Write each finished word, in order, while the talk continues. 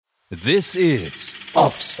This is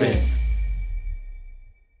Offspin.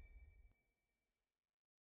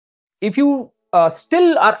 If you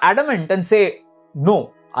still are adamant and say,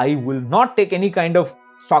 no, I will not take any kind of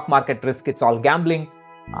stock market risk, it's all gambling.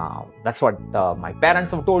 That's what my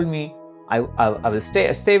parents have told me. I will stay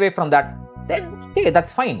away from that. Then, okay,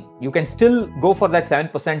 that's fine. You can still go for that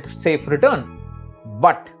 7% safe return.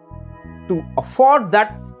 But to afford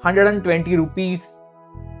that 120 rupees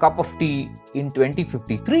cup of tea in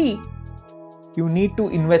 2053, you need to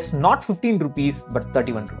invest not 15 rupees but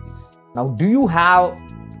 31 rupees. Now, do you have...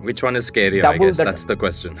 Which one is scarier, I guess? That's the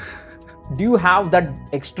question. Do you have that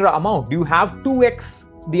extra amount? Do you have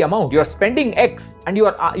 2x the amount? You're spending X and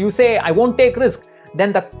you say, I won't take risk.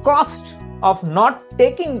 Then the cost of not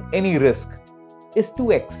taking any risk is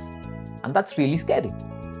 2x. And that's really scary.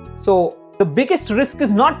 So the biggest risk is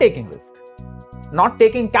not taking risk, not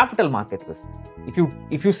taking capital market risk.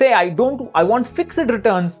 If you say, I want fixed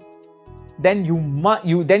returns, then you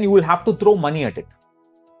will have to throw money at it.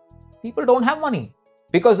 People don't have money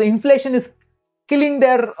because inflation is killing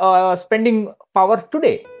their spending power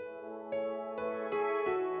today.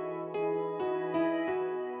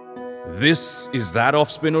 This is that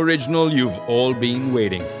Offspin original you've all been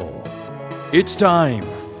waiting for. It's time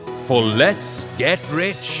for Let's Get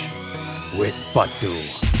Rich with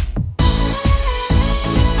Pattu.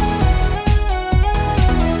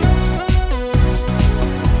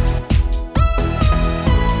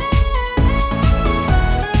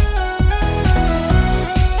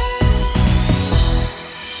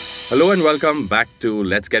 Hello and welcome back to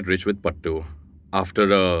Let's Get Rich with Pattu.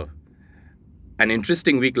 After an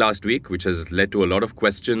interesting week last week, which has led to a lot of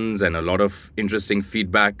questions and a lot of interesting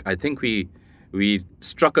feedback, I think we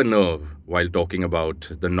struck a nerve while talking about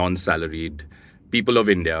the non-salaried people of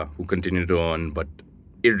India who continue to earn but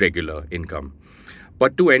irregular income.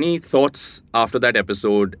 Pattu, any thoughts after that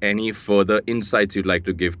episode? Any further insights you'd like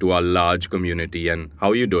to give to our large community? And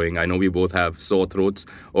how are you doing? I know we both have sore throats,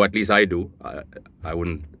 or at least I do. I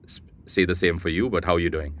wouldn't say the same for you, but how are you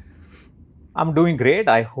doing? I'm doing great.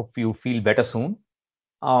 I hope you feel better soon.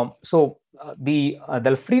 So the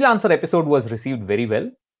freelancer episode was received very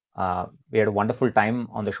well. We had a wonderful time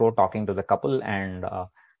on the show talking to the couple, and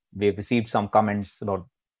we received some comments about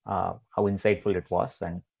how insightful it was,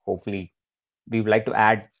 and hopefully we would like to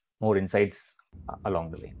add more insights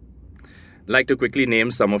along the way. I'd like to quickly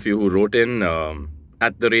name some of you who wrote in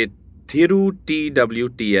at the rate Thiru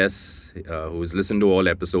TWTS, who's listened to all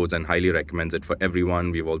episodes and highly recommends it for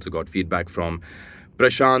everyone. We've also got feedback from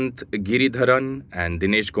Prashant Giridharan and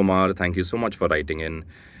Dinesh Kumar. Thank you so much for writing in.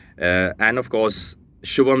 And of course,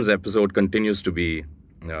 Shubham's episode continues to be,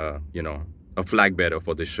 a flag bearer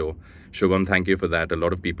for this show. Shubham, thank you for that. A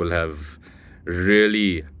lot of people have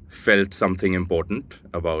really felt something important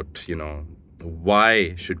about,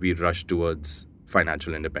 why should we rush towards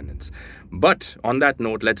financial independence. But on that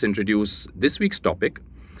note, let's introduce this week's topic.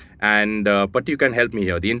 And Pattu, you can help me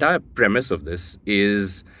here. The entire premise of this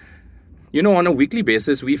is, on a weekly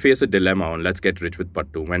basis, we face a dilemma on Let's Get Rich with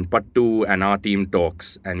Pattu. When Pattu and our team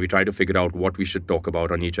talks and we try to figure out what we should talk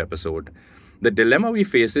about on each episode, the dilemma we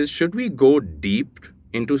face is, should we go deep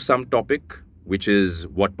into some topic, which is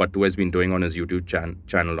what Pattu has been doing on his YouTube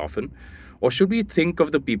channel often, or should we think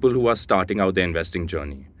of the people who are starting out their investing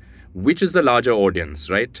journey? Which is the larger audience,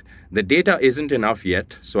 right? The data isn't enough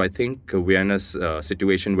yet, so I think we're in a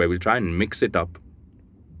situation where we'll try and mix it up.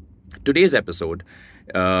 Today's episode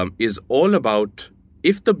is all about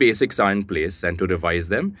if the basics are in place, and to revise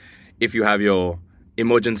them, if you have your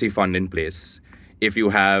emergency fund in place, if you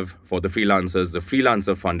have, for the freelancers, the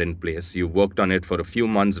freelancer fund in place, you've worked on it for a few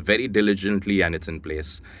months very diligently and it's in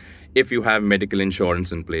place, if you have medical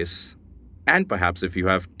insurance in place, and perhaps if you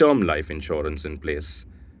have term life insurance in place,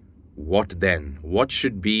 what then? What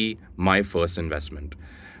should be my first investment?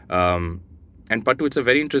 And Pattu, it's a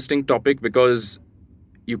very interesting topic because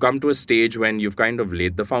you come to a stage when you've kind of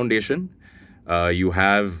laid the foundation. You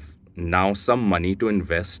have now some money to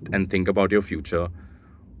invest and think about your future.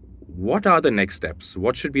 What are the next steps?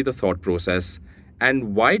 What should be the thought process?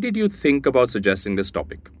 And why did you think about suggesting this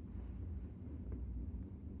topic?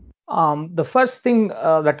 The first thing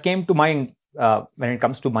that came to mind when it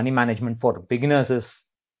comes to money management for beginners is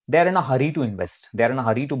they're in a hurry to invest. They're in a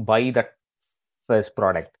hurry to buy that first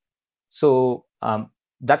product. So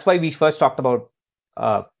that's why we first talked about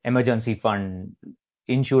emergency fund,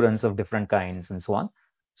 insurance of different kinds, and so on.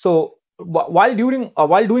 So while doing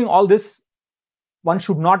all this, one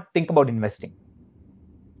should not think about investing.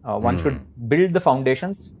 One should build the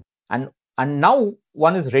foundations, and now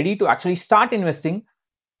one is ready to actually start investing.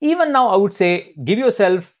 Even now, I would say give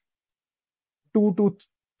yourself 2 to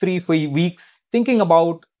 3 weeks thinking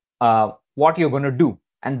about what you're going to do,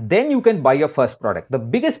 and then you can buy your first product. The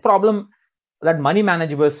biggest problem that money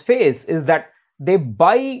managers face is that they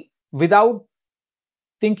buy without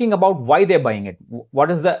thinking about why they're buying it.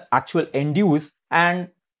 What is the actual end use? And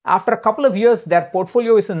after a couple of years, their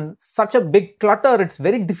portfolio is in such a big clutter, it's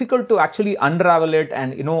very difficult to actually unravel it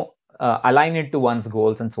and align it to one's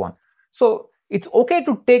goals and so on. So it's okay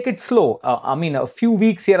to take it slow. A few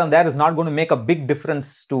weeks here and there is not going to make a big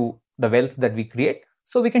difference to the wealth that we create.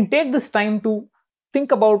 So we can take this time to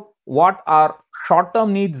think about what our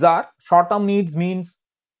short-term needs are. Short-term needs means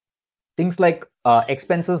things like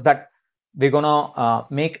expenses that we're going to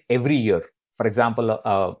make every year. For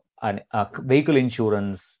example, vehicle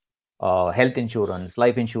insurance, health insurance,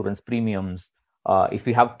 life insurance, premiums. If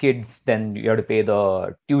you have kids, then you have to pay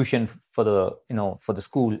the tuition for the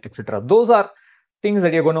school, etc. Those are things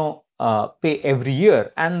that you're going to pay every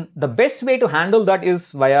year. And the best way to handle that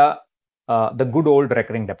is via the good old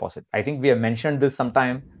recurring deposit. I think we have mentioned this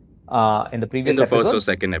sometime in the previous episode. First or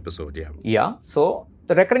second episode, yeah. Yeah. So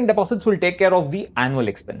the recurring deposits will take care of the annual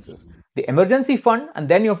expenses, the emergency fund, and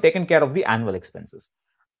then you have taken care of the annual expenses.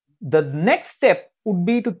 The next step would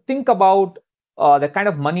be to think about the kind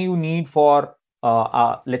of money you need for,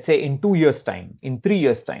 let's say, in 2 years' time, in 3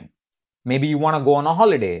 years' time. Maybe you want to go on a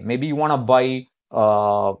holiday. Maybe you want to buy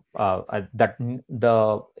the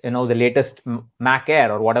latest Mac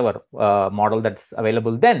Air or whatever model that's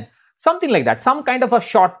available then. Something like that. Some kind of a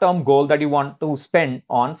short-term goal that you want to spend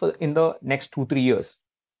on in the next 2-3 years.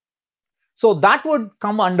 So that would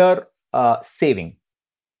come under saving.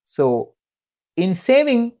 So in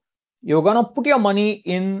saving, you're going to put your money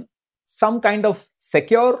in some kind of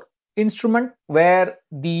secure instrument where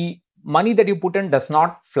the money that you put in does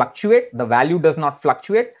not fluctuate, the value does not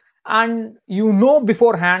fluctuate, and you know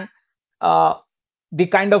beforehand the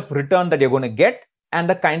kind of return that you're going to get and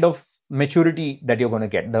the kind of maturity that you're going to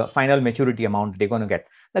get, the final maturity amount that you're going to get.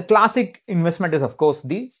 The classic investment is, of course,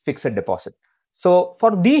 the fixed deposit. So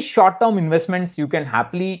for these short-term investments, you can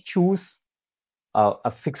happily choose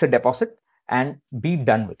a fixed deposit and be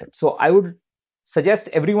done with it. So I would suggest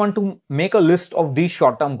everyone to make a list of these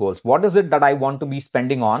short-term goals. What is it that I want to be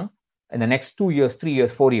spending on in the next 2 years, 3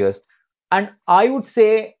 years, 4 years? And I would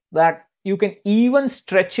say that you can even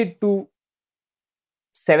stretch it to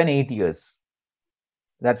 7-8 years.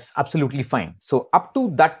 That's absolutely fine. So up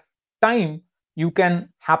to that time, you can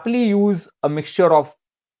happily use a mixture of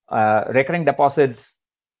recurring deposits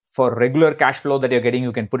for regular cash flow that you're getting.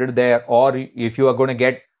 You can put it there, or if you are going to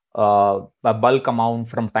get a bulk amount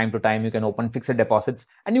from time to time, you can open fixed deposits,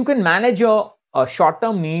 and you can manage your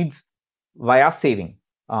short-term needs via saving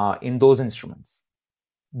in those instruments.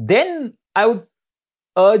 Then I would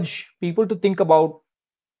urge people to think about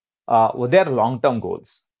their long-term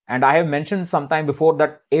goals. And I have mentioned sometime before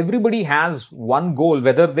that everybody has one goal,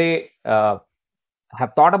 whether they have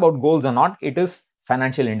thought about goals or not. It is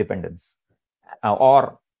financial independence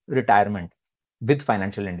or retirement with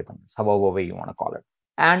financial independence, however way you want to call it.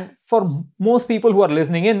 And for most people who are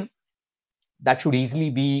listening in, that should easily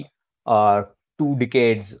be 2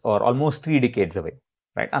 decades or almost 3 decades away,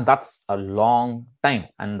 right? And that's a long time,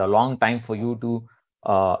 and a long time for you to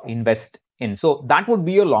invest in. So that would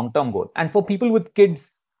be a long-term goal. And for people with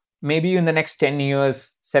kids, maybe in the next 10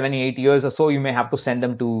 years, 7-8 years or so, you may have to send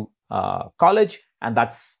them to college, and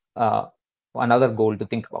that's another goal to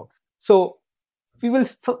think about. So we will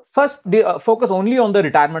first focus only on the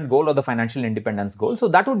retirement goal or the financial independence goal. So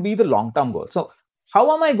that would be the long-term goal. So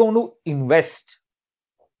how am I going to invest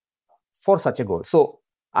for such a goal? So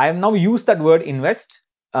I have now used that word invest.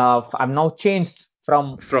 I've now changed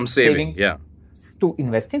from saving, yeah, to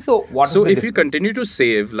investing. So if you continue to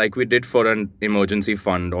save like we did for an emergency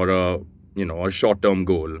fund or a short-term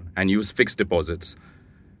goal and use fixed deposits,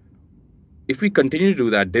 if we continue to do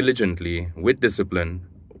that diligently with discipline,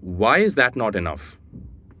 why is that not enough?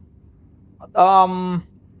 One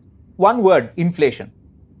word: inflation.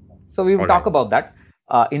 So we will talk about that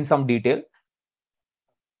in some detail,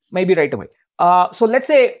 maybe right away. So let's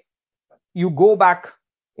say you go back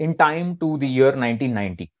in time to the year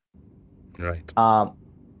 1990. Right.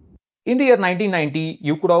 In the year 1990,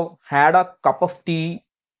 you could have had a cup of tea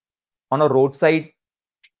on a roadside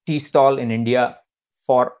tea stall in India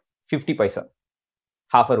for 50 paisa,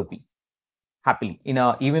 half a rupee, happily.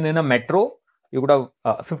 Even in a metro, you could have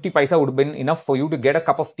 50 paisa would have been enough for you to get a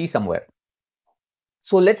cup of tea somewhere.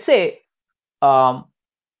 So let's say in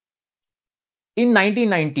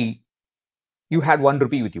 1990, you had 1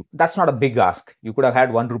 rupee with you. That's not a big ask. You could have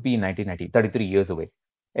had 1 rupee in 1990, 33 years ago.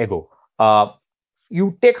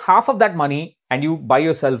 You take half of that money and you buy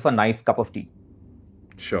yourself a nice cup of tea.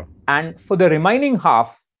 Sure. And for the remaining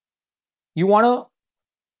half, you want to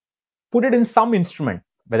put it in some instrument,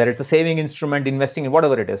 whether it's a saving instrument, investing in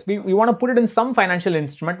whatever it is. We want to put it in some financial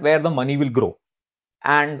instrument where the money will grow.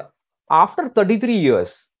 And after 33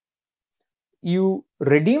 years, you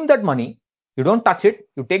redeem that money, you don't touch it,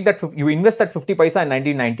 you take that, you invest that 50 paisa in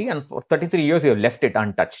 1990, and for 33 years, you have left it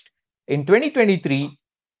untouched. In 2023,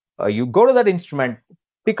 you go to that instrument,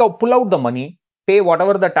 pull out the money, pay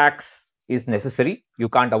whatever the tax is necessary. You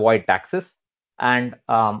can't avoid taxes, and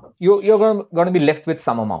you're going to be left with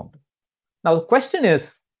some amount. Now, the question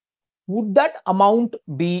is, would that amount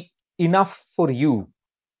be enough for you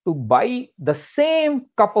to buy the same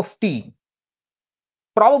cup of tea,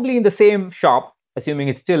 probably in the same shop, assuming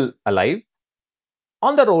it's still alive,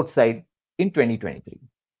 on the roadside in 2023?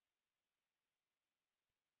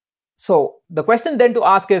 So the question then to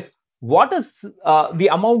ask is, what is the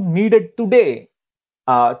amount needed today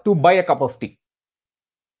to buy a cup of tea?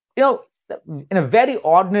 You know, in a very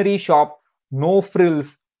ordinary shop, no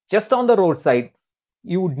frills, just on the roadside,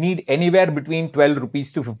 you would need anywhere between 12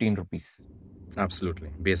 rupees to 15 rupees. Absolutely.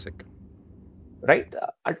 Basic. Right?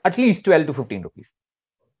 At least 12 to 15 rupees.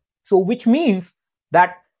 So which means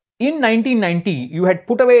that in 1990, you had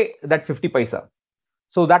put away that 50 paisa.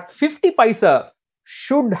 So that 50 paisa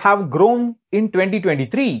should have grown in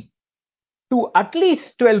 2023 to at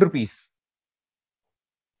least 12 rupees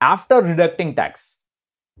after deducting tax.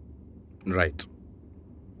 Right.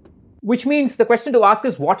 Which means the question to ask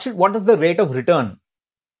is, what is the rate of return,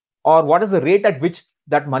 or what is the rate at which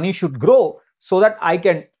that money should grow, so that I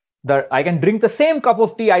can drink the same cup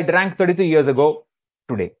of tea I drank 33 years ago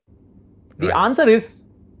today? The answer is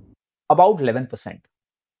about 11%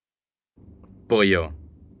 per year.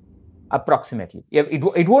 Approximately.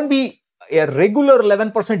 It won't be a regular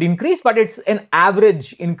 11% increase, but it's an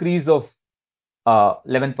average increase of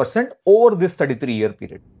 11% over this 33-year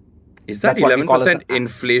period. Is that 11%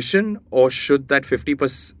 inflation, or should that 50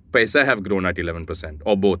 paisa have grown at 11%,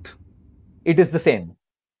 or both? It is the same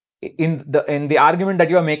in the argument that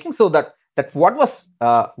you are making. So that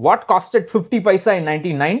what costed 50 paisa in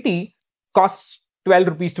 1990 costs 12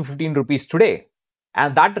 rupees to 15 rupees today,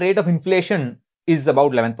 and that rate of inflation is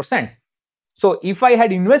about 11%. So if I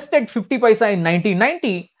had invested 50 paisa in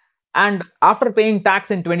 1990 and after paying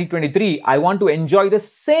tax in 2023, I want to enjoy the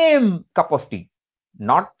same cup of tea,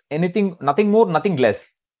 nothing more, nothing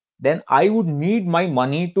less, then I would need my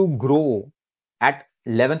money to grow at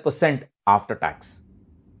 11% after tax.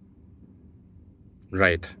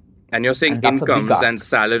 Right. And you're saying incomes and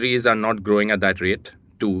salaries are not growing at that rate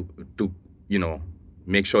to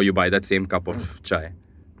make sure you buy that same cup of chai?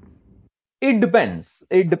 It depends.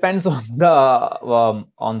 It depends on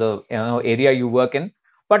the area you work in.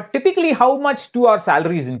 But typically, how much do our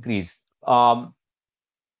salaries increase?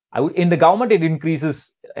 In the government, it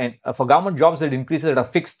increases, and for government jobs, it increases at a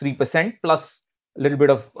fixed 3% plus a little bit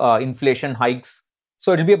of inflation hikes.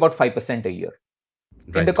 So it'll be about 5% a year.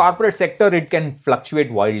 Right. In the corporate sector, it can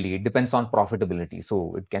fluctuate wildly. It depends on profitability.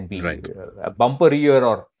 So it can be a bumper year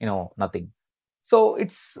or nothing. The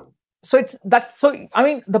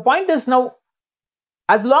point is, now,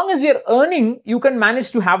 as long as we are earning, you can manage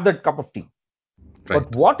to have that cup of tea. Right.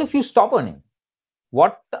 But what if you stop earning?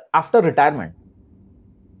 What after retirement?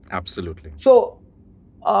 Absolutely. So,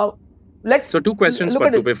 So two questions,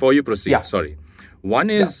 Pattu, before you proceed. Yeah. Sorry. One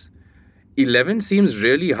is, 11 seems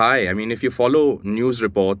really high. I mean, if you follow news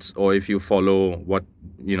reports, or if you follow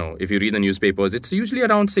if you read the newspapers, it's usually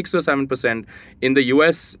around 6 or 7%. In the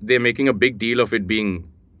US, they're making a big deal of it being,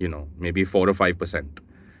 maybe 4 or 5%.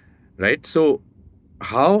 Right? So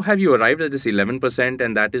how have you arrived at this 11%?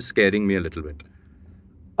 And that is scaring me a little bit.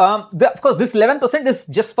 Of course, this 11% is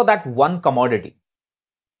just for that one commodity.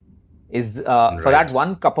 For that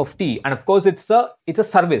one cup of tea. And of course, it's a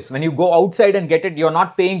service. When you go outside and get it, you're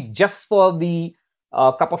not paying just for the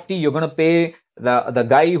cup of tea. You're going to pay the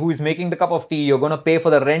guy who is making the cup of tea. You're going to pay for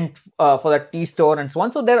the rent for that tea store and so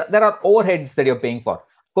on. So there are overheads that you're paying for.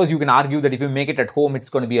 Of course, you can argue that if you make it at home, it's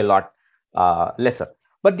going to be a lot lesser.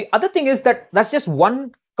 But the other thing is that that's just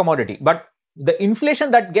one commodity. But the inflation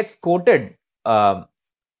that gets quoted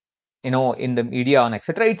in the media and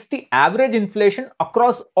etc., it's the average inflation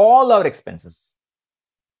across all our expenses.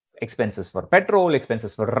 Expenses for petrol,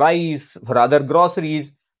 expenses for rice, for other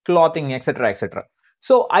groceries, clothing, etc., etc.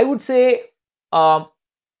 So I would say 10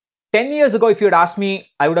 years ago, if you had asked me,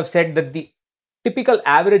 I would have said that the typical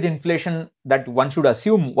average inflation that one should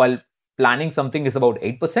assume while planning something is about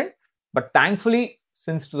 8%. But thankfully,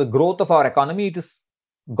 since the growth of our economy, it has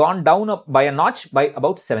gone down by a notch by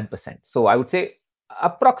about 7%. So I would say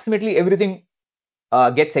approximately everything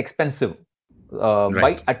gets expensive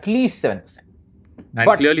by at least 7%. And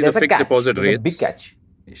but clearly the fixed deposit rates. There's a big catch.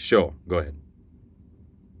 Sure, go ahead.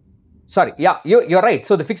 Sorry, yeah, you're right.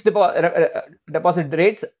 So the fixed deposit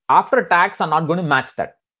rates after tax are not going to match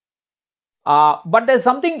that. But there's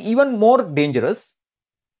something even more dangerous.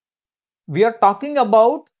 We are talking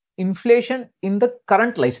about inflation in the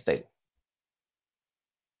current lifestyle.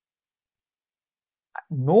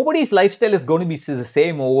 Nobody's lifestyle is going to be the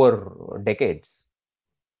same over decades,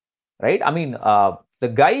 right? I mean, the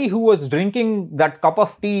guy who was drinking that cup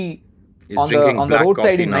of tea on the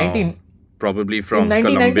roadside in 19 probably from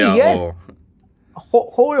 1990, Colombia, yes,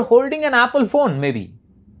 or holding an Apple phone, maybe.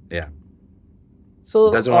 Yeah.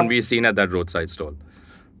 So doesn't want to be seen at that roadside stall.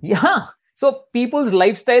 Yeah. So people's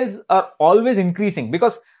lifestyles are always increasing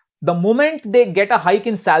because the moment they get a hike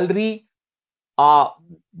in salary,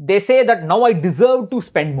 they say that now I deserve to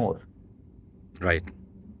spend more. Right.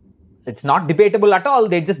 It's not debatable at all.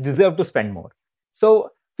 They just deserve to spend more.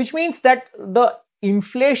 So, which means that the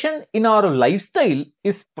inflation in our lifestyle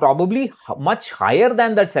is probably much higher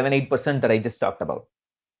than that 7-8% that I just talked about,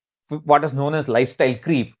 what is known as lifestyle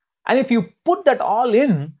creep. And if you put that all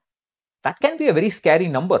in, that can be a very scary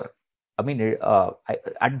number. I mean,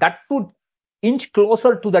 that could inch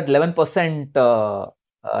closer to that 11%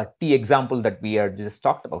 T example that we had just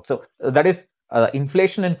talked about. So that is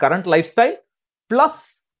inflation in current lifestyle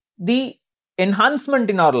plus the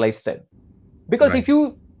enhancement in our lifestyle. Because Right.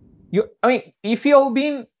 if you have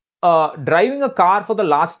been driving a car for the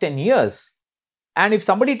last 10 years, and if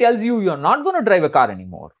somebody tells you you're not going to drive a car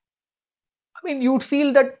anymore, I mean, you would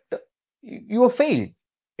feel that you have failed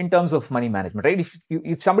in terms of money management, right?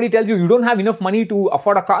 If somebody tells you you don't have enough money to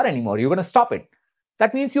afford a car anymore, you're going to stop it.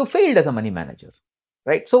 That means you failed as a money manager,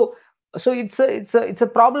 right? So it's a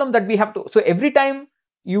problem that we have to. So every time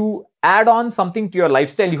you add on something to your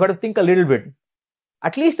lifestyle, you have to think a little bit,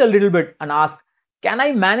 at least a little bit, and ask, can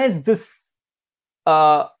I manage this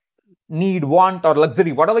need, want, or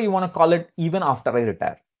luxury, whatever you want to call it, even after I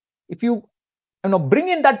retire? If you bring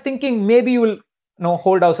in that thinking, maybe you will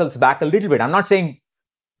hold ourselves back a little bit. I'm not saying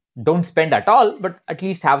don't spend at all, but at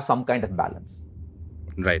least have some kind of balance.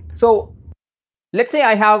 Right. So let's say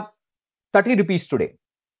I have 30 rupees today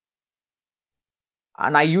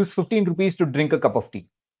and I use 15 rupees to drink a cup of tea.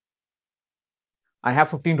 I have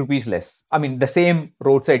 15 rupees less. I mean, the same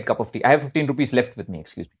roadside cup of tea. I have 15 rupees left with me,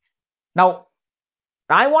 excuse me. Now,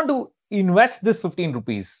 I want to invest this 15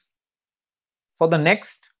 rupees for the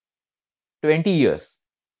next 20 years.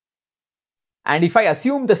 And if I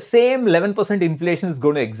assume the same 11% inflation is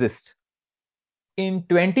going to exist, in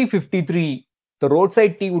 2053, the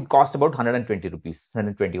roadside tea would cost about 120 rupees,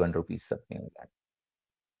 121 rupees, something like that.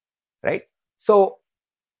 Right? So,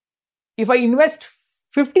 if I invest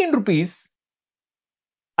 15 rupees,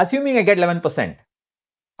 assuming I get 11%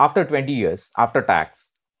 after 20 years, after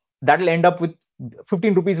tax, that will end up with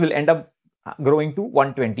 15 rupees will end up growing to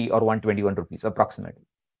 120 or 121 rupees approximately.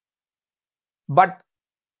 But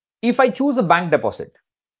if I choose a bank deposit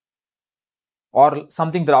or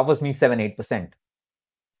something that offers me 7-8%,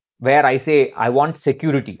 where I say I want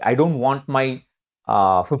security, I don't want my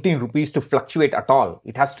 15 rupees to fluctuate at all.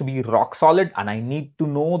 It has to be rock solid, and I need to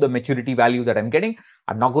know the maturity value that I'm getting.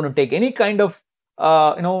 I'm not going to take any kind of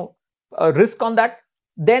risk on that.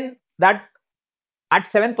 Then that at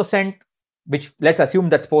 7%, which let's assume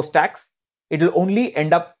that's post-tax, it will only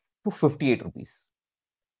end up to 58 rupees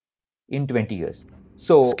in 20 years.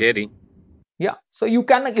 So scary. Yeah. So you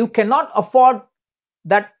cannot afford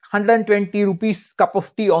that 120 rupees cup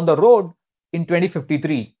of tea on the road in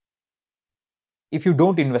 2053 if you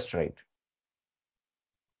don't invest right.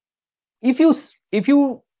 If you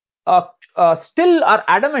still are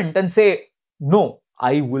adamant and say, no,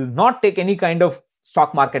 I will not take any kind of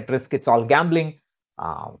stock market risk, it's all gambling.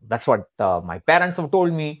 That's what my parents have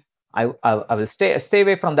told me. I will stay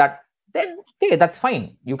away from that. Then okay, that's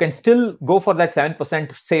fine. You can still go for that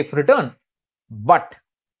 7% safe return. But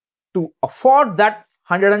to afford that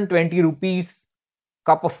 120 rupees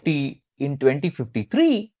cup of tea in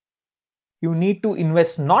 2053, you need to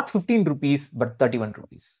invest not 15 rupees but 31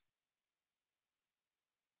 rupees.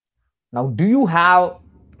 Now, do you have...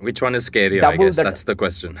 Which one is scarier, I guess? That's the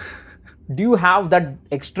question. Do you have that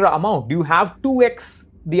extra amount? Do you have 2x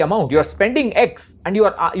the amount? You're spending X and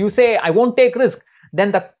you say, I won't take risk.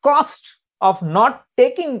 Then the cost of not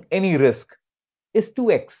taking any risk is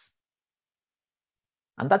 2x.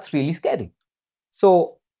 And that's really scary.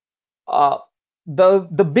 So,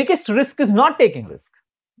 the biggest risk is not taking risk,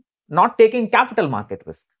 not taking capital market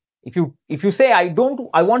risk. If you say, I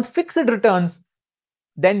want fixed returns,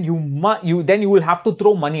 then you will have to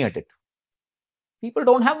throw money at it. People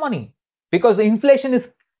don't have money because inflation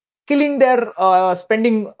is killing their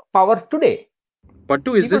spending power today. But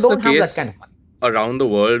is this the case? Kind of money. around the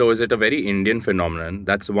world, or is it a very Indian phenomenon?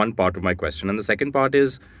 That's one part of my question. And the second part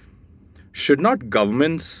is, should not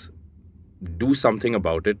governments do something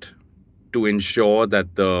about it to ensure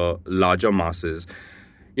that the larger masses,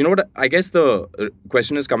 you know what, I guess the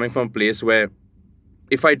question is coming from a place where,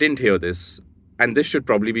 if I didn't hear this, and this should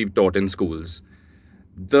probably be taught in schools,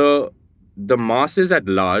 the masses at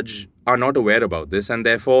large are not aware about this, and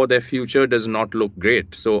therefore their future does not look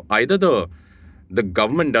great. So either the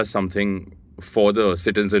government does something for the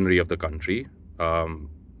citizenry of the country,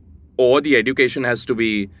 or the education has to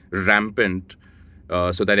be rampant,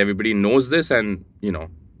 so that everybody knows this and,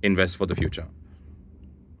 invest for the future.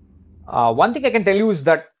 One thing I can tell you is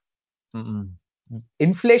that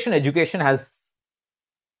inflation education has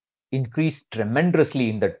increased tremendously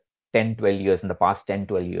in the 10-12 years, in the past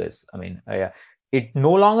 10-12 years. I mean, it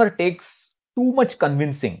no longer takes too much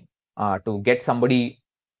convincing to get somebody,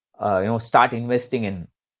 start investing in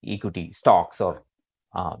equity, stocks, or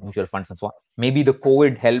mutual funds and so on. Maybe the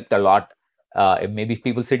COVID helped a lot. Maybe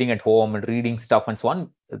people sitting at home and reading stuff and so on,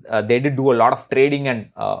 they did do a lot of trading and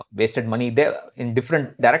wasted money there in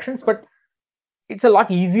different directions. But it's a lot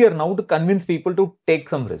easier now to convince people to take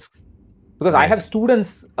some risk. Because I have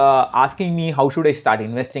students asking me, how should I start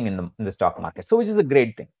investing in the stock market? So, which is a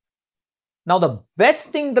great thing. Now, the best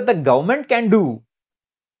thing that the government can do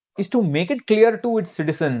is to make it clear to its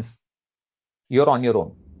citizens, you're on your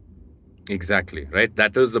own. Exactly, right?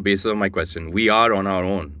 That was the basis of my question. We are on our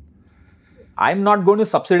own. I'm not going to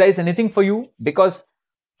subsidize anything for you, because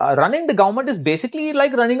running the government is basically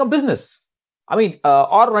like running a business. I mean,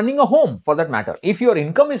 or running a home for that matter. If your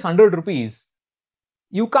income is 100 rupees,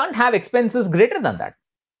 you can't have expenses greater than that.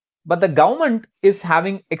 But the government is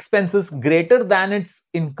having expenses greater than its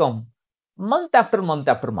income month after month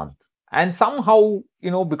after month. And somehow,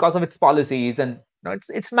 because of its policies and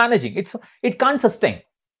it's managing, it can't sustain.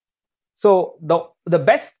 So the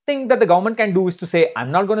best thing that the government can do is to say,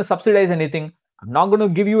 I'm not going to subsidize anything. I'm not going to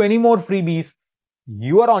give you any more freebies.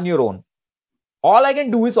 You are on your own. All I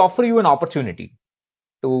can do is offer you an opportunity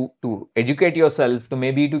to educate yourself,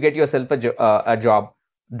 to get yourself a job.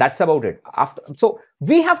 That's about it. So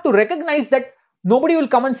we have to recognize that nobody will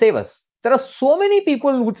come and save us. There are so many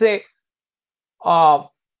people who would say,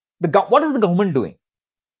 what is the government doing?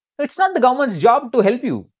 It's not the government's job to help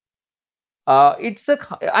you.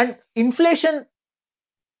 And inflation,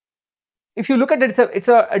 if you look at it, it's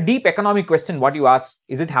a deep economic question. What you asked,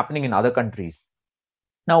 is it happening in other countries?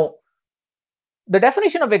 Now, the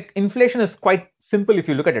definition of inflation is quite simple. If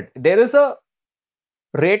you look at it, there is a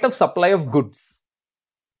rate of supply of goods,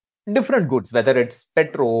 different goods, whether it's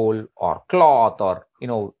petrol or cloth or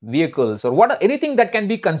vehicles or anything that can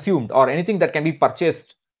be consumed or anything that can be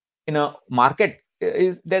purchased in a market.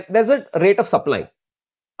 There's a rate of supply.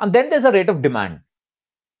 And then there's a rate of demand,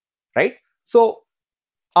 right? So,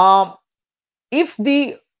 if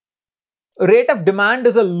the rate of demand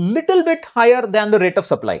is a little bit higher than the rate of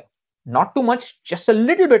supply, not too much, just a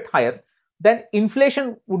little bit higher, then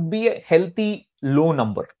inflation would be a healthy low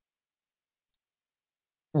number.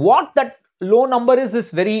 What that low number is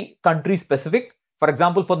very country specific. For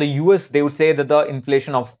example, for the US, they would say that the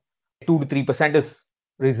inflation of 2 to 3% is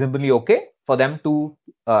reasonably okay for them to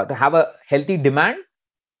have a healthy demand.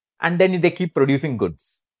 And then they keep producing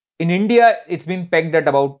goods. In India, it's been pegged at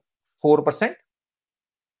about 4%.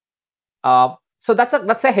 So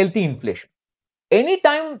that's a healthy inflation.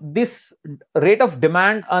 Anytime this rate of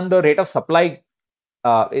demand and the rate of supply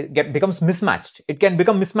becomes mismatched, it can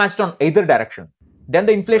become mismatched on either direction. Then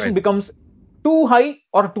the inflation becomes too high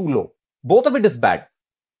or too low. Both of it is bad.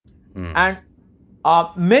 And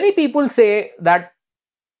many people say that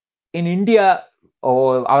in India,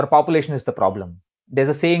 our population is the problem. There's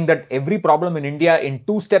a saying that every problem in India, in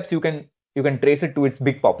 2 steps, you can trace it to its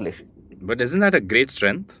big population. But isn't that a great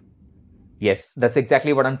strength? Yes, that's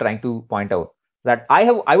exactly what I'm trying to point out. That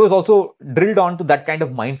I was also drilled onto that kind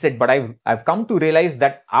of mindset, but I've come to realize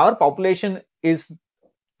that our population is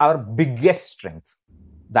our biggest strength.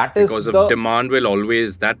 That is because of demand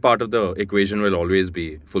that part of the equation will always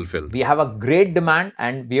be fulfilled. We have a great demand,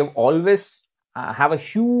 and we have always have a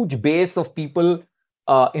huge base of people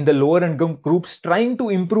in the lower income groups trying to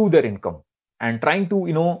improve their income and trying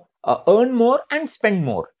to earn more and spend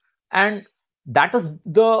more. And that is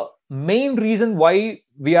the main reason why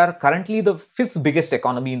we are currently the 5th biggest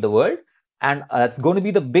economy in the world, and that's going to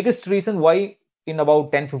be the biggest reason why in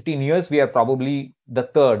about 10-15 years we are probably the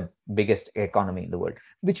 3rd biggest economy in the world,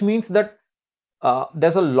 which means that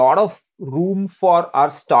there's a lot of room for our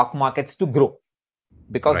stock markets to grow,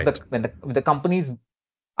 because when the companies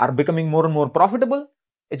are becoming more and more profitable,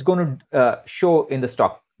 it's going to show in the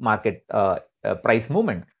stock market price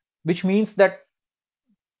movement, which means that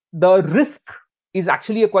the risk is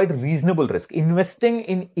actually a quite reasonable risk. Investing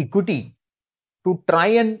in equity to try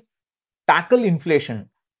and tackle inflation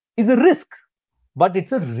is a risk, but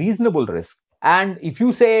it's a reasonable risk. And if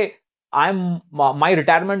you say my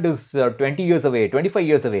retirement is 20 years away, 25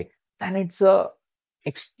 years away, then it's a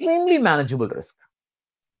extremely manageable risk.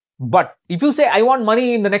 But if you say I want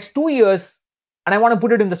money in the next 2 years and I want to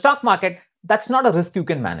put it in the stock market, that's not a risk you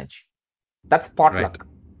can manage. That's potluck.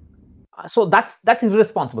 Right. So that's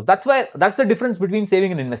irresponsible. That's the difference between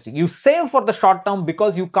saving and investing. You save for the short term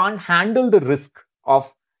because you can't handle the risk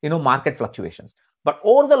of market fluctuations. But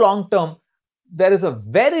over the long term, there is a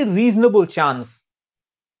very reasonable chance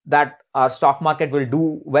that our stock market will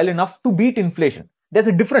do well enough to beat inflation. There's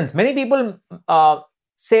a difference. Many people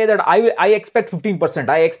say that I expect 15%,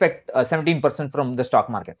 I expect 17% from the stock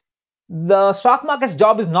market. The stock market's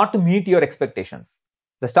job is not to meet your expectations.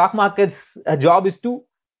 The stock market's job is to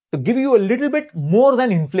give you a little bit more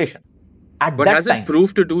than inflation. But has it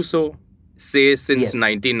proved to do so, say, since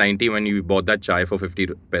 1990 when you bought that chai for 50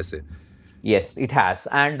 paise? Yes, it has.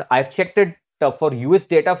 And I've checked it for US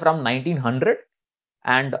data from 1900.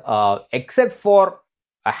 And except for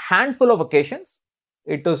a handful of occasions,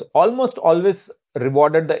 it was almost always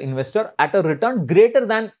rewarded the investor at a return greater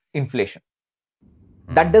than inflation.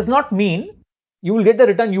 That does not mean you will get the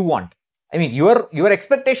return you want. I mean, your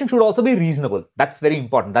expectation should also be reasonable. That's very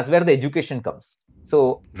important. That's where the education comes.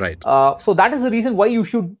 So, right. So that is the reason why you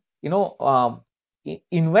should,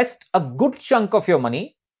 invest a good chunk of your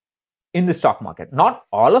money in the stock market. Not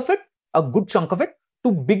all of it, a good chunk of it.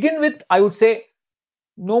 To begin with, I would say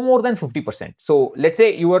no more than 50%. So let's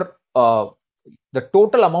say the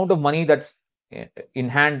total amount of money that's in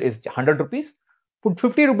hand is 100 rupees. Put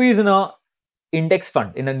 50 rupees in a index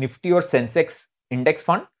fund, in a Nifty or Sensex index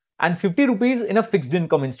fund, and 50 rupees in a fixed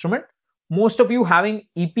income instrument. Most of you having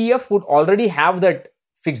EPF would already have that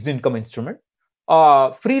fixed income instrument.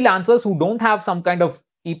 Freelancers who don't have some kind of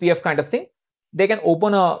EPF kind of thing, they can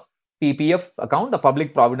open a PPF account, the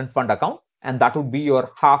Public Provident Fund account, and that would be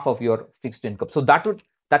your half of your fixed income. So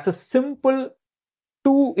that's a simple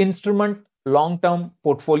 2-instrument long-term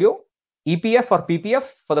portfolio. EPF or PPF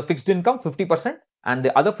for the fixed income, 50%, and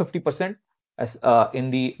the other 50% as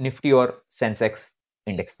in the Nifty or Sensex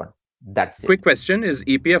index fund. That's it. Quick question, is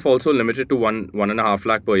EPF also limited to 1.5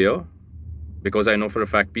 lakh per year? Because I know for a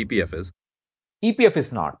fact PPF is. EPF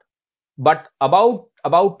is not. But about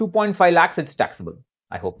 2.5 lakhs, it's taxable.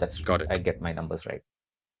 I hope that's Got it. I get my numbers right.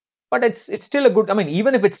 But it's still a good,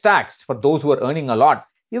 even if it's taxed for those who are earning a lot,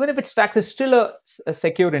 even if it's taxed, it's still a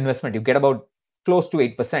secure investment. You get about close to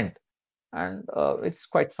 8%. And it's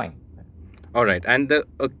quite fine. All right. And a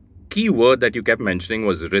key word that you kept mentioning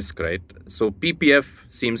was risk, right? So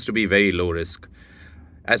PPF seems to be very low risk.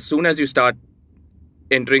 As soon as you start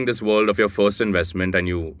entering this world of your first investment and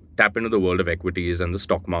you tap into the world of equities and the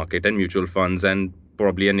stock market and mutual funds and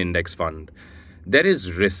probably an index fund, there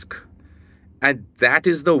is risk. And that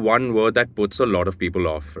is the one word that puts a lot of people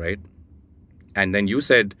off, right? And then you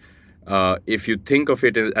said, if you think of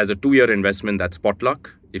it as a 2-year investment, that's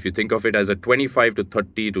potluck. If you think of it as a 25 to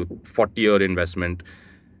 30 to 40-year investment,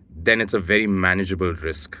 then it's a very manageable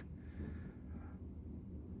risk.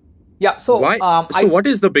 Yeah. So, what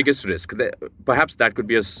is the biggest risk? Perhaps that could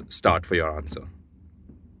be a start for your answer.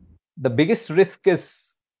 The biggest risk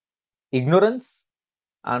is ignorance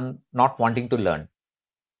and not wanting to learn.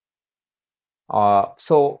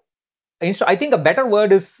 So I think a better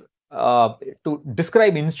word is to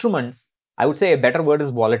describe instruments. I would say a better word is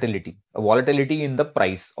volatility. A volatility in the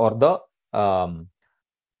price or the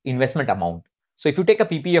investment amount. So if you take a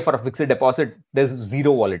PPF or a fixed deposit, there's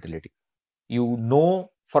zero volatility. You know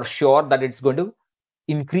for sure that it's going to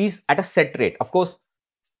increase at a set rate. Of course,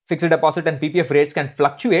 fixed deposit and PPF rates can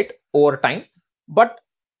fluctuate over time, but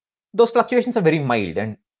those fluctuations are very mild.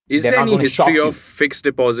 And is there any history of fixed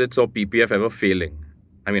deposits or PPF ever failing?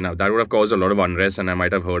 I mean, that would have caused a lot of unrest and I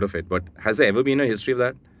might have heard of it, but has there ever been a history of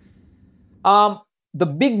that? The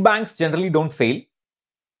big banks generally don't fail.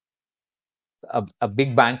 A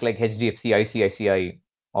big bank like HDFC, ICICI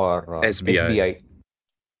or SBI.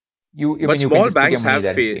 But small banks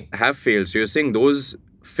have failed. So you're saying those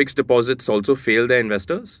fixed deposits also fail their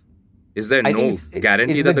investors? Is there no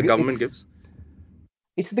guarantee that the government gives?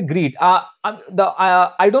 It's the greed. I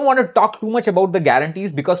don't want to talk too much about the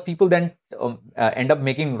guarantees because people then end up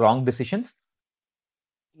making wrong decisions.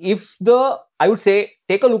 I would say,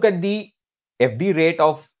 take a look at the FD rate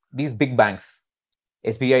of these big banks,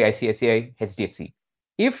 SBI, ICICI, HDFC.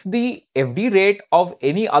 If the FD rate of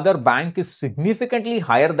any other bank is significantly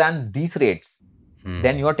higher than these rates,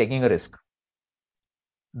 then you are taking a risk.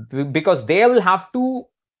 Because they will have to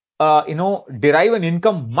derive an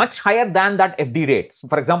income much higher than that FD rate. So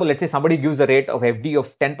for example, let's say somebody gives a rate of FD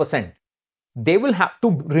of 10%. They will have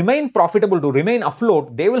to remain profitable, to remain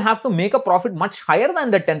afloat. They will have to make a profit much higher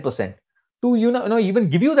than that 10% to even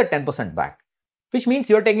give you that 10% back, which means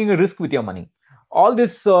you're taking a risk with your money. All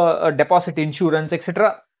this deposit insurance,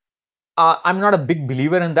 etc. I'm not a big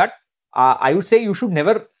believer in that. I would say you should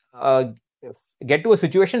never get to a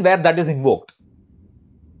situation where that is invoked.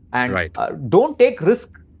 And right. Don't take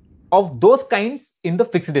risk of those kinds in the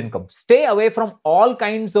fixed income. Stay away from all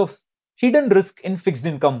kinds of hidden risk in fixed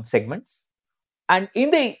income segments. And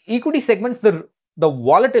in the equity segments, the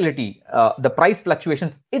volatility, the price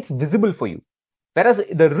fluctuations, it's visible for you. Whereas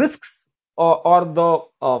the risks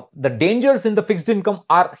or the dangers in the fixed income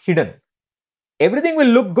are hidden. Everything will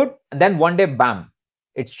look good, and then one day, bam,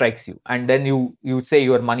 it strikes you. And then you say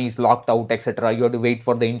your money is locked out, etc. You have to wait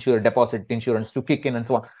for the deposit insurance to kick in and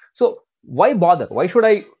so on. So why bother? Why should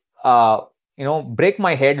I break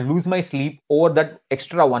my head, lose my sleep over that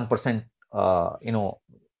extra 1%?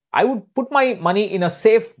 I would put my money in a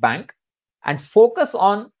safe bank and focus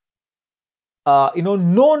on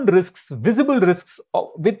known risks, visible risks,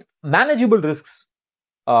 with manageable risks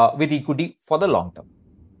with equity for the long term.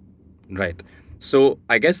 Right. So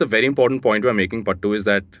I guess the very important point we're making, Pattu, is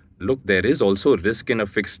that, look, there is also risk in a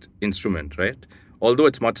fixed instrument, right? Although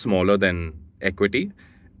it's much smaller than equity,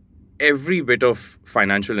 every bit of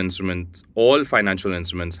financial instruments, all financial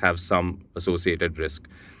instruments have some associated risk.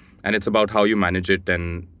 And it's about how you manage it.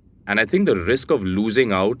 And I think the risk of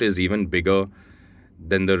losing out is even bigger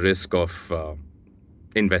than the risk of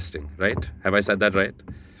investing, right? Have I said that right?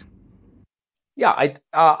 Yeah,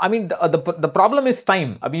 I mean, the problem is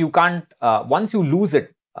time. I mean, you can't, once you lose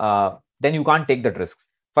it, then you can't take that risks.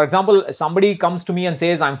 For example, if somebody comes to me and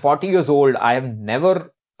says, I'm 40 years old, I have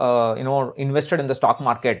never, invested in the stock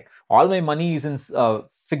market. All my money is in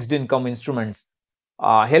fixed income instruments.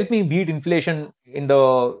 Help me beat inflation in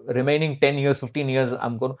the remaining 10 years, 15 years,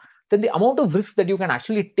 then the amount of risk that you can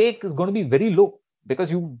actually take is going to be very low because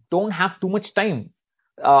you don't have too much time.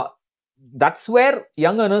 That's where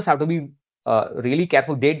young earners have to be really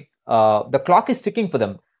careful. The clock is ticking for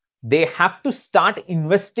them. They have to start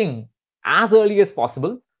investing as early as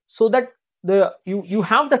possible so that you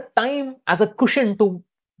have the time as a cushion to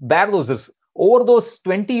bear those risks. Over those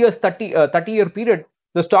 20 years, 30-year period,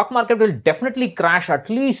 the stock market will definitely crash at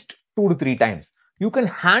least 2 to 3 times. You can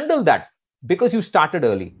handle that because you started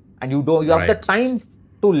early and you have the time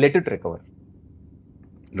to let it recover.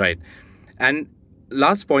 Right. And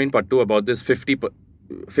last point, Pattu, about this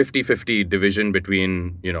 50-50 division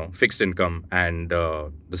between, fixed income and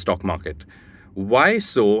the stock market. Why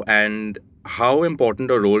so, and how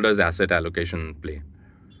important a role does asset allocation play?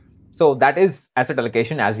 So that is asset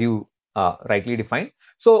allocation, as you rightly defined.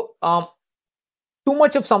 So too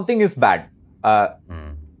much of something is bad.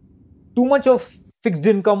 Too much of fixed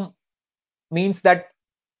income means that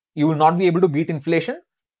you will not be able to beat inflation.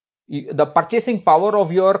 The purchasing power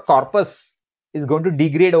of your corpus is going to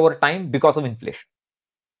degrade over time because of inflation.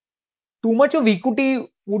 Too much of equity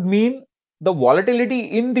would mean the volatility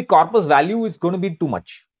in the corpus value is going to be too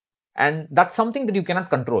much. And that's something that you cannot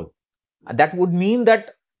control. That would mean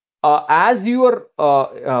that as your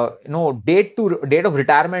date of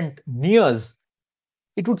retirement nears,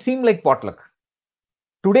 it would seem like potluck.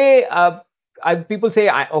 Today, people say,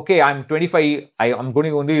 I'm 25, I'm going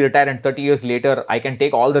to only retire, and 30 years later, I can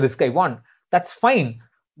take all the risk I want. That's fine.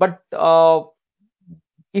 But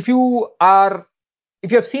if you have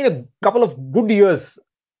seen a couple of good years,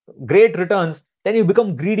 great returns, then you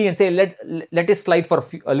become greedy and say, let it slide for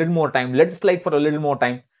a little more time. Let it slide for a little more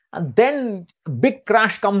time. And then a big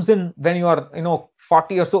crash comes in when you are,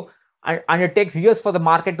 40 or so, and it takes years for the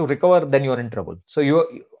market to recover, then you're in trouble. So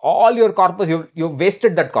all your corpus, you've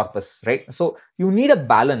wasted that corpus, right? So you need a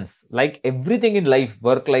balance, like everything in life,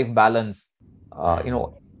 work-life balance.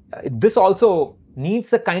 This also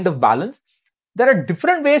needs a kind of balance. There are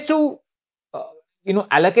different ways to,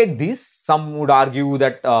 allocate these. Some would argue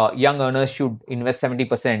that young earners should invest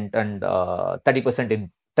 70% and 30%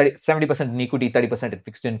 70% in equity, 30% in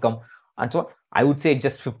fixed income, and so on. I would say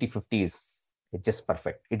just 50-50 is just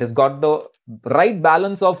perfect. It has got the right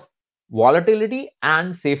balance of volatility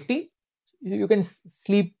and safety. You can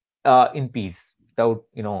sleep in peace without,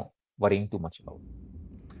 worrying too much about it.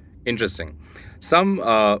 Interesting.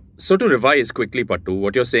 So to revise quickly, Pattu,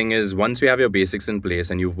 what you're saying is once you have your basics in place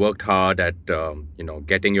and you've worked hard at,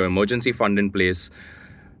 getting your emergency fund in place,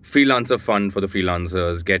 freelancer fund for the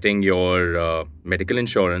freelancers, getting your medical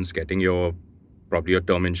insurance, getting probably your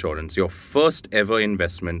term insurance, your first ever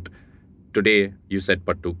investment today, you said,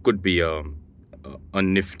 Pattu, could be a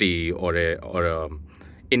Nifty or a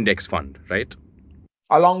index fund, right?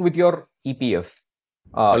 Along with your EPF.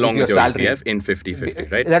 Along with your salary. EPF in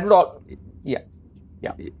 50-50, right? That would all, yeah.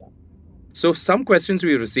 So some questions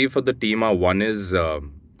we receive for the team are, one is, they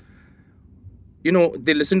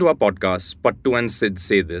listen to our podcast, Pattu and Sid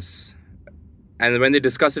say this. And when they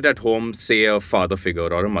discuss it at home, say a father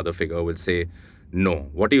figure or a mother figure will say, no,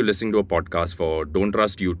 what are you listening to a podcast for? Don't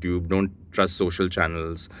trust YouTube. Don't trust social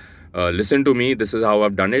channels. Listen to me. This is how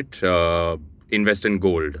I've done it. Invest in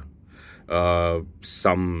gold.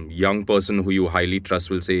 Some young person who you highly trust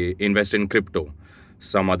will say, invest in crypto.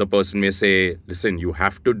 Some other person may say, listen, you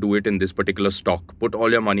have to do it in this particular stock. Put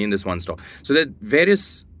all your money in this one stock. So there are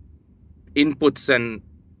various inputs and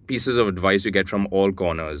pieces of advice you get from all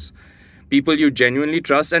corners. People you genuinely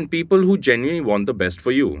trust and people who genuinely want the best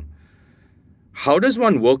for you. How does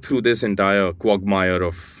one work through this entire quagmire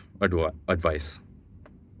of advice?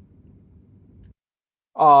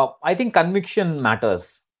 I think conviction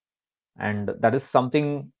matters. And that is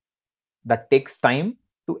something that takes time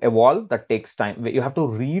to evolve, that takes time. You have to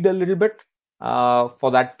read a little bit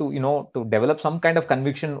for that to develop some kind of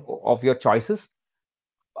conviction of your choices.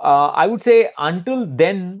 I would say until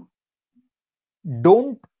then,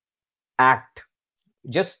 don't act.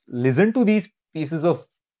 Just listen to these pieces of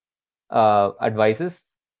advices.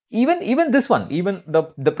 Even this one, even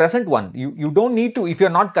the present one, you don't need to, if you're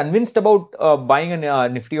not convinced about buying a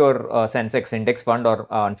Nifty or Sensex index fund or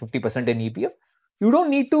 50% in EPF, you don't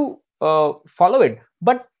need to follow it.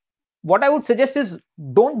 But what I would suggest is,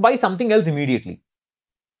 don't buy something else immediately.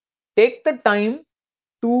 Take the time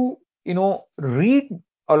to read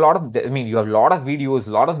a lot of you have a lot of videos, a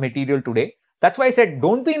lot of material today. That's why I said,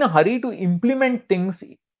 don't be in a hurry to implement things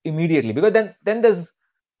immediately, because then there's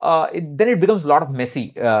then it becomes a lot of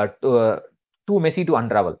messy, too messy to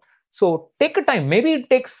unravel. So take a time. Maybe it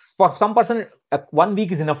takes, for some person, 1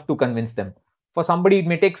 week is enough to convince them. For somebody, it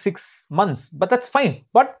may take 6 months, but that's fine.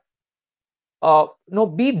 But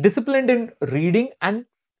be disciplined in reading and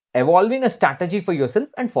evolving a strategy for yourself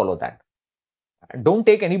and follow that. Don't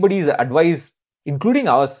take anybody's advice, including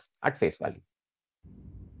ours, at face value.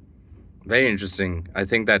 Very interesting. I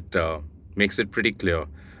think that makes it pretty clear.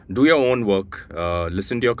 Do your own work,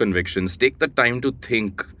 listen to your convictions, take the time to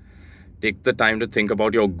think. Take the time to think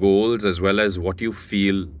about your goals as well as what you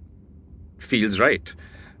feels right.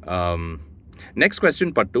 Next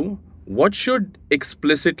question, Pattu. What should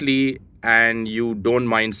explicitly, and you don't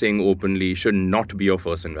mind saying openly, should not be your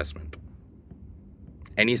first investment?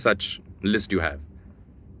 Any such list you have?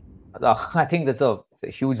 I think it's a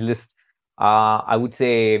huge list. I would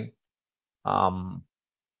say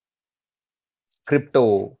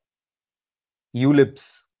crypto,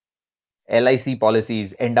 ULIPs, LIC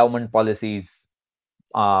policies, endowment policies,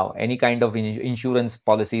 any kind of insurance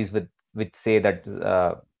policies with say that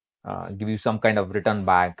give you some kind of return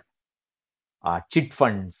back, chit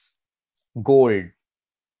funds, gold,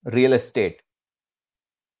 real estate.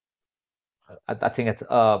 I think it's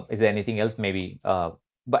is there anything else? Maybe, but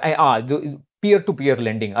peer-to-peer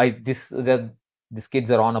lending. These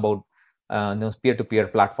kids are on about those peer-to-peer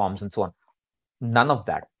platforms and so on. None of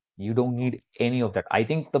that. You don't need any of that. I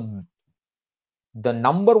think the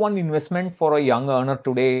number one investment for a young earner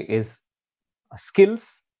today is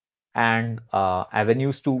skills and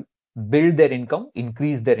avenues to build their income,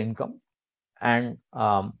 increase their income, and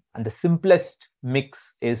the simplest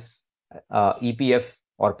mix is EPF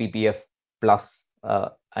or PPF plus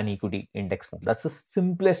an equity index fund. That's the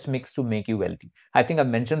simplest mix to make you wealthy. I think I've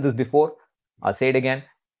mentioned this before. I'll say it again.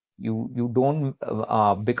 You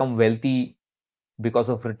don't become wealthy because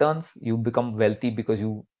of returns. You become wealthy because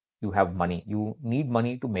you have money. You need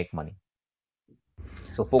money to make money.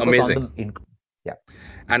 So focus on the income. Yeah.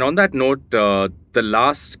 And on that note, the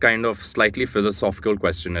last kind of slightly philosophical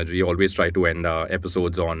question that we always try to end our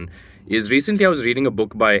episodes on is, recently I was reading a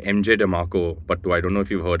book by MJ DeMarco, but I don't know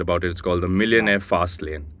if you've heard about it. It's called The Millionaire Fast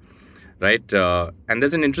Lane, right? And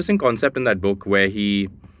there's an interesting concept in that book where he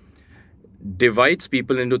divides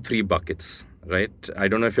people into 3 buckets, right? I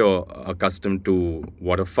don't know if you're accustomed to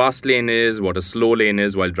what a fast lane is, what a slow lane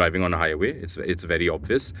is while driving on a highway. It's very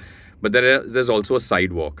obvious. But there's also a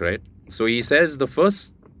sidewalk, right? So he says the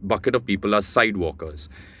first bucket of people are sidewalkers.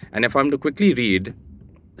 And if I'm to quickly read,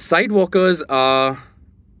 sidewalkers are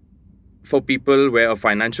for people where a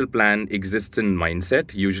financial plan exists in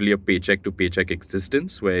mindset, usually a paycheck to paycheck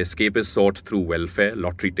existence, where escape is sought through welfare,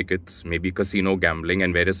 lottery tickets, maybe casino gambling,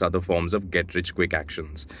 and various other forms of get-rich-quick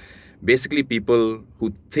actions. Basically, people who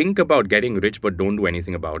think about getting rich but don't do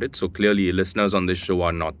anything about it. So clearly, listeners on this show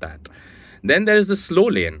are not that. Then there is the slow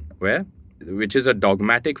lane, where which is a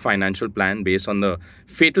dogmatic financial plan based on the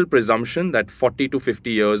fatal presumption that 40 to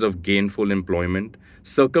 50 years of gainful employment,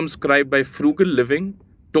 circumscribed by frugal living,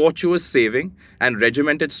 tortuous saving, and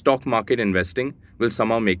regimented stock market investing will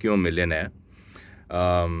somehow make you a millionaire.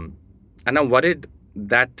 And I'm worried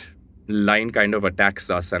that line kind of attacks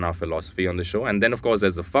us and our philosophy on the show. And then, of course,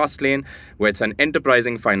 there's the fast lane, where it's an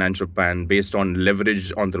enterprising financial plan based on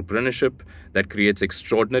leveraged entrepreneurship that creates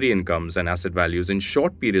extraordinary incomes and asset values in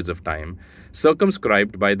short periods of time,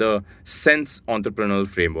 circumscribed by the Sense entrepreneurial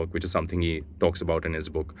framework, which is something he talks about in his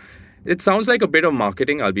book. It sounds like a bit of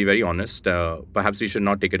marketing, I'll be very honest. Perhaps we should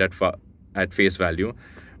not take it at face value.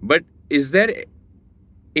 But is there,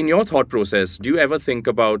 in your thought process, do you ever think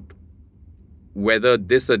about whether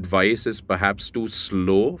this advice is perhaps too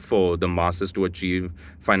slow for the masses to achieve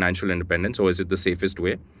financial independence, or is it the safest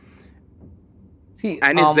way?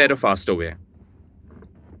 And is there a faster way?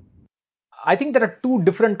 I think there are two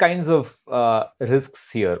different kinds of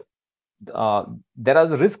risks here. There are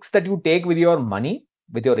the risks that you take with your money,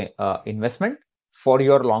 with your investment for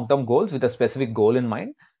your long-term goals, with a specific goal in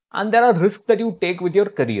mind. And there are risks that you take with your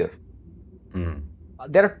career.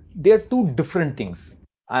 There are two different things.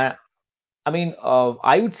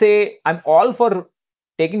 I would say I'm all for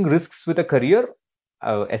taking risks with a career,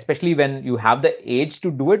 especially when you have the age to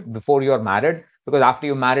do it before you're married. Because after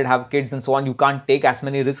you're married, have kids and so on, you can't take as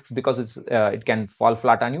many risks because it can fall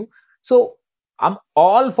flat on you. So I'm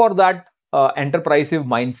all for that enterprising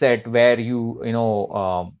mindset where you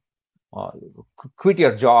quit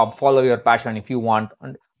your job, follow your passion if you want.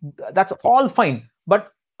 And that's all fine.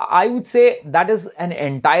 But I would say that is an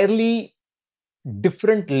entirely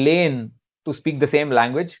different lane to speak the same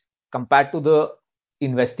language compared to the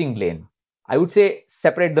investing lane. I would say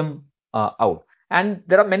separate them out. And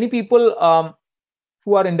there are many people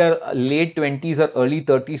who are in their late 20s or early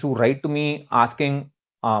 30s who write to me asking,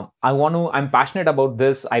 I'm passionate about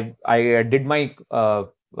this. I did my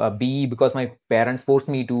BE because my parents forced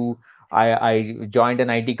me to. I joined an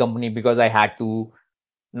IT company because I had to.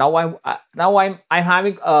 Now I'm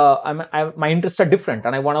having my interests are different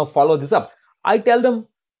and I want to follow this up. I tell them,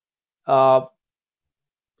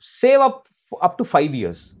 save up to 5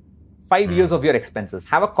 years. 5 years of your expenses.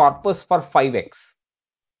 Have a corpus for 5x.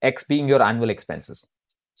 X being your annual expenses.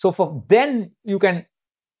 So for then you can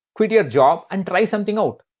quit your job and try something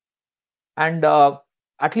out. And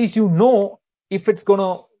at least you know if it's going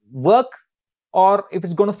to work or if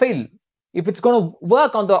it's going to fail. If it's going to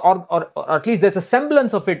work on or at least there's a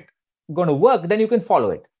semblance of it going to work, then you can follow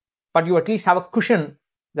it. But you at least have a cushion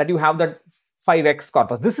that you have that 5x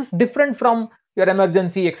corpus. This is different from your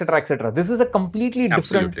emergency, etc., etc. This is a completely different.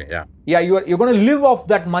 Absolutely, yeah. Yeah, you're going to live off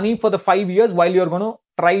that money for the 5 years while you're going to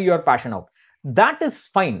try your passion out. That is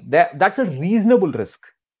fine. That's a reasonable risk.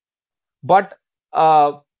 But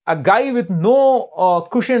a guy with no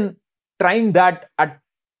cushion trying that at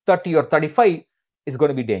 30 or 35 is going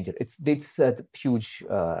to be dangerous. It's a huge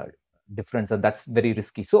difference, and that's very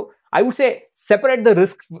risky. So I would say separate the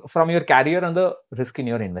risk from your career and the risk in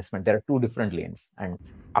your investment. There are two different lanes. And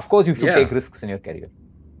of course, you should take risks in your career.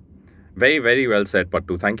 Very, very well said,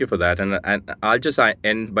 Pattu. Thank you for that. And I'll just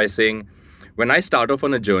end by saying, when I start off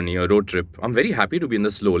on a journey, a road trip, I'm very happy to be in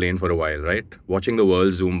the slow lane for a while, right? Watching the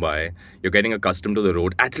world zoom by, you're getting accustomed to the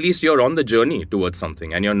road. At least you're on the journey towards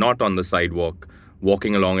something and you're not on the sidewalk,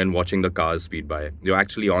 walking along and watching the cars speed by. You're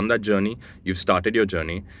actually on that journey. You've started your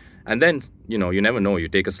journey. And then, you never know. You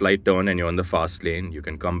take a slight turn and you're on the fast lane. You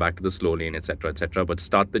can come back to the slow lane, etc., etc. But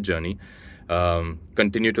start the journey.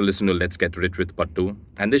 Continue to listen to Let's Get Rich with Pattu.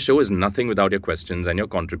 And this show is nothing without your questions and your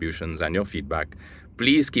contributions and your feedback.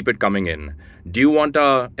 Please keep it coming in. Do you want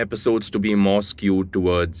our episodes to be more skewed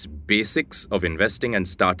towards basics of investing and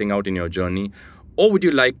starting out in your journey? Or would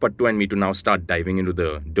you like Pattu and me to now start diving into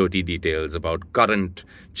the dirty details about current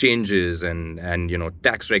changes and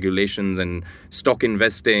tax regulations and stock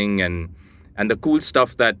investing and the cool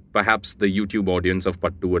stuff that perhaps the YouTube audience of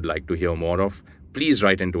Pattu would like to hear more of? Please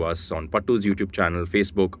write into us on Pattu's YouTube channel,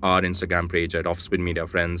 Facebook, our Instagram page at Offspin Media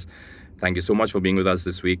Friends. Thank you so much for being with us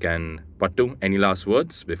this week. And Pattu, any last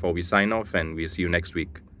words before we sign off, and we'll see you next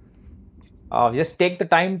week? Just take the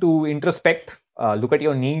time to introspect, look at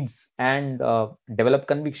your needs, and develop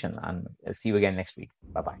conviction. And I'll see you again next week.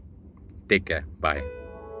 Bye-bye. Take care. Bye.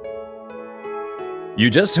 You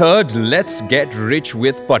just heard Let's Get Rich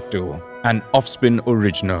with Pattu, an Offspin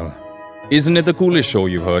original. Isn't it the coolest show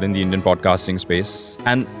you've heard in the Indian podcasting space?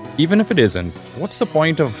 And even if it isn't, what's the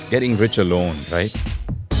point of getting rich alone, right?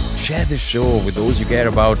 Share this show with those you care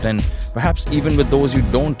about and perhaps even with those you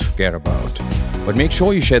don't care about. But make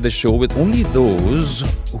sure you share this show with only those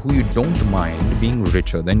who you don't mind being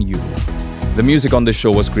richer than you. The music on this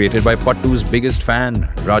show was created by Pattu's biggest fan,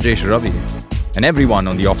 Rajesh Ravi. And everyone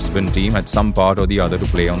on the Offspin team had some part or the other to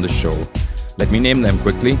play on the show. Let me name them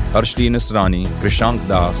quickly. Harshdi Nisrani, Krishank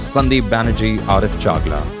Das, Sandeep Banerjee, Arif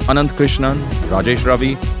Chagla, Anant Krishnan, Rajesh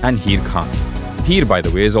Ravi and Heer Khan. Heer, by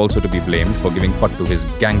the way, is also to be blamed for giving Pattu his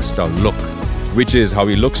gangster look, which is how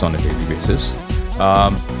he looks on a daily basis.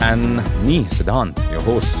 And me, Siddhant, your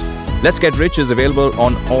host. Let's Get Rich is available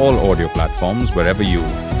on all audio platforms wherever you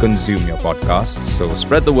consume your podcasts. So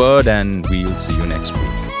spread the word and we'll see you next week.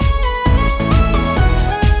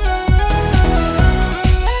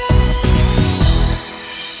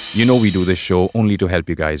 You know we do this show only to help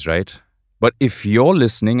you guys, right? But if you're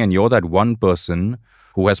listening and you're that one person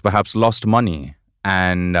who has perhaps lost money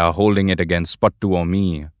and holding it against Pattu or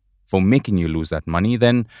me for making you lose that money,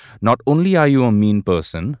 then not only are you a mean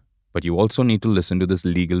person, but you also need to listen to this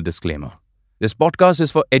legal disclaimer. This podcast is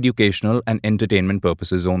for educational and entertainment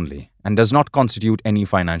purposes only and does not constitute any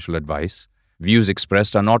financial advice. Views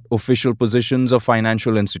expressed are not official positions of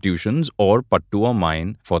financial institutions or Pattu or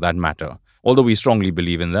mine for that matter. Although we strongly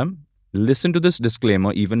believe in them, listen to this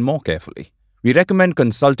disclaimer even more carefully. We recommend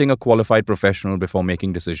consulting a qualified professional before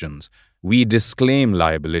making decisions. We disclaim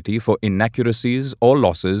liability for inaccuracies or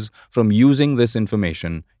losses from using this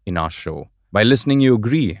information in our show. By listening, you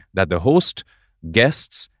agree that the host,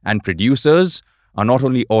 guests, and producers are not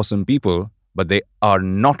only awesome people, but they are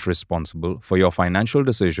not responsible for your financial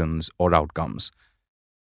decisions or outcomes.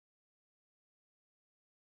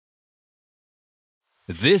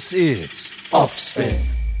 This is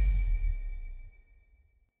Offspin.